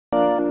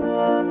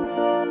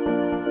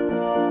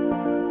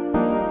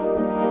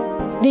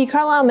The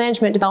Carlisle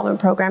Management Development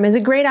Program is a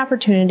great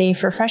opportunity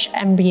for fresh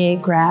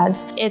MBA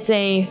grads. It's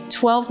a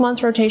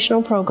 12-month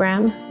rotational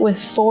program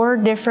with 4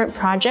 different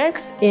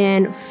projects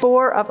in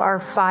 4 of our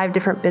 5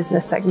 different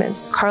business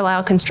segments: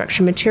 Carlisle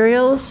Construction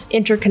Materials,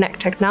 Interconnect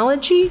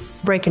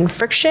Technologies, Brake and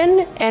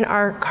Friction, and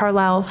our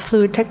Carlisle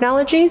Fluid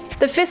Technologies.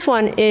 The 5th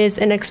one is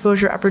an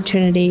exposure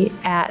opportunity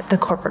at the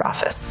corporate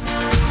office.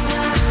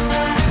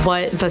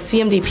 What the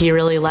CMDP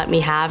really let me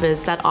have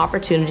is that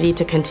opportunity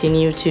to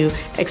continue to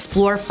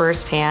explore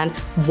firsthand,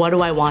 what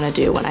do I want to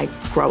do when I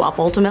grow up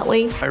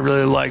ultimately. I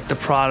really liked the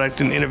product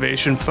and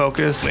innovation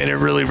focus, and it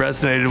really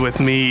resonated with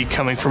me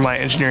coming from my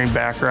engineering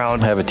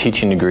background. I have a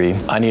teaching degree.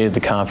 I needed the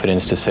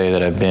confidence to say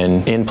that I've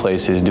been in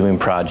places doing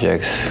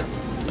projects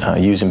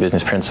using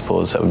business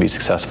principles that would be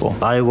successful.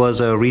 I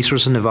was a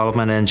research and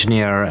development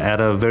engineer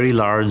at a very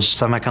large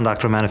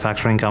semiconductor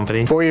manufacturing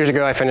company. 4 years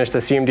ago, I finished the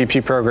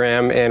CMDP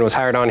program and was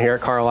hired on here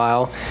at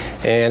Carlisle,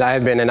 and I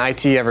have been in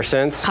IT ever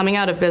since. Coming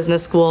out of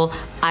business school,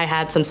 I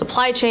had some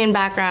supply chain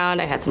background,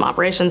 I had some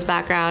operations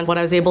background. What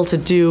I was able to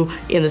do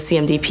in the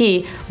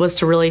CMDP was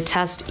to really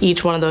test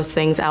each one of those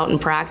things out in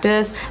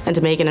practice and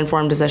to make an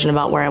informed decision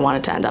about where I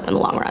wanted to end up in the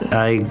long run.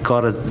 I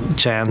got a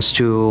chance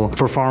to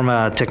perform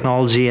a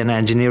technology and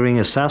engineering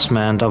assessment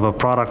of a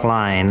product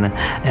line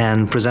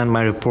and present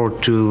my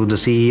report to the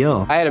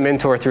CEO. I had a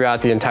mentor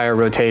throughout the entire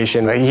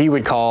rotation. He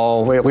would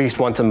call at least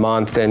once a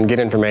month and get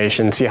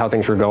information, see how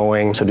things were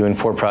going. So doing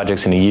 4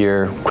 projects in a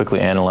year,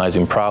 quickly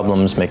analyzing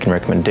problems, making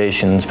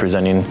recommendations,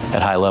 presenting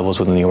at high levels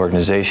within the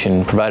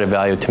organization, provided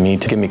value to me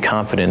to give me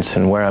confidence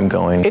in where I'm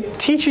going. It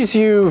teaches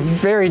you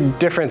very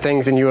different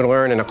things than you would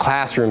learn in a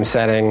classroom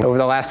setting. Over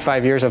the last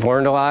 5 years, I've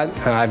learned a lot,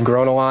 I've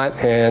grown a lot,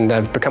 and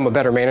I've become a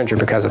better manager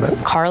because of it.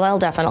 Carlisle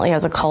definitely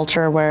has a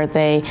culture where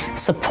they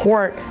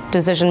support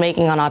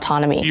decision-making on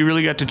autonomy. You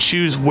really got to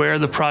choose where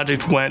the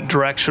project went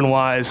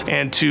direction-wise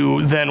and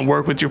to then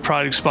work with your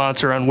project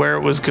sponsor on where it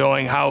was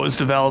going, how it was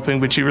developing,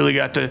 but you really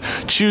got to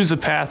choose the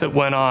path it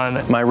went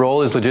on. My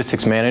role is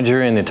logistics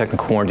manager in the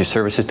Technical Warranty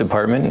Services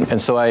Department,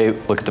 and so I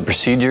look at the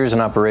procedures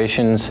and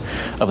operations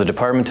of the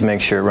department to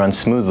make sure it runs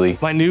smoothly.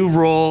 My new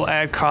role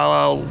at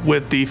Carlisle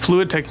with the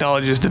Fluid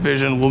Technologies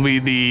division will be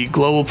the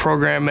global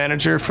program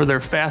manager for their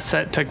Fast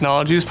Set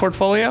Technologies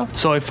portfolio.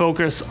 So I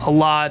focus a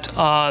lot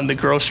on the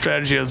growth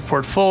strategy of the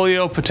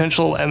portfolio,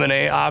 potential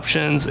M&A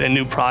options, and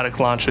new product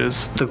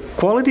launches. The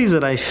qualities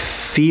that I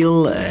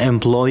feel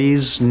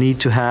employees need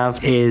to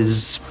have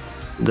is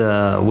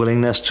the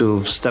willingness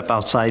to step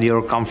outside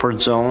your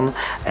comfort zone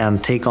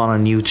and take on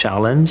a new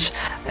challenge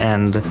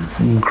and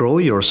grow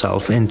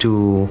yourself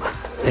into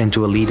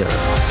a leader.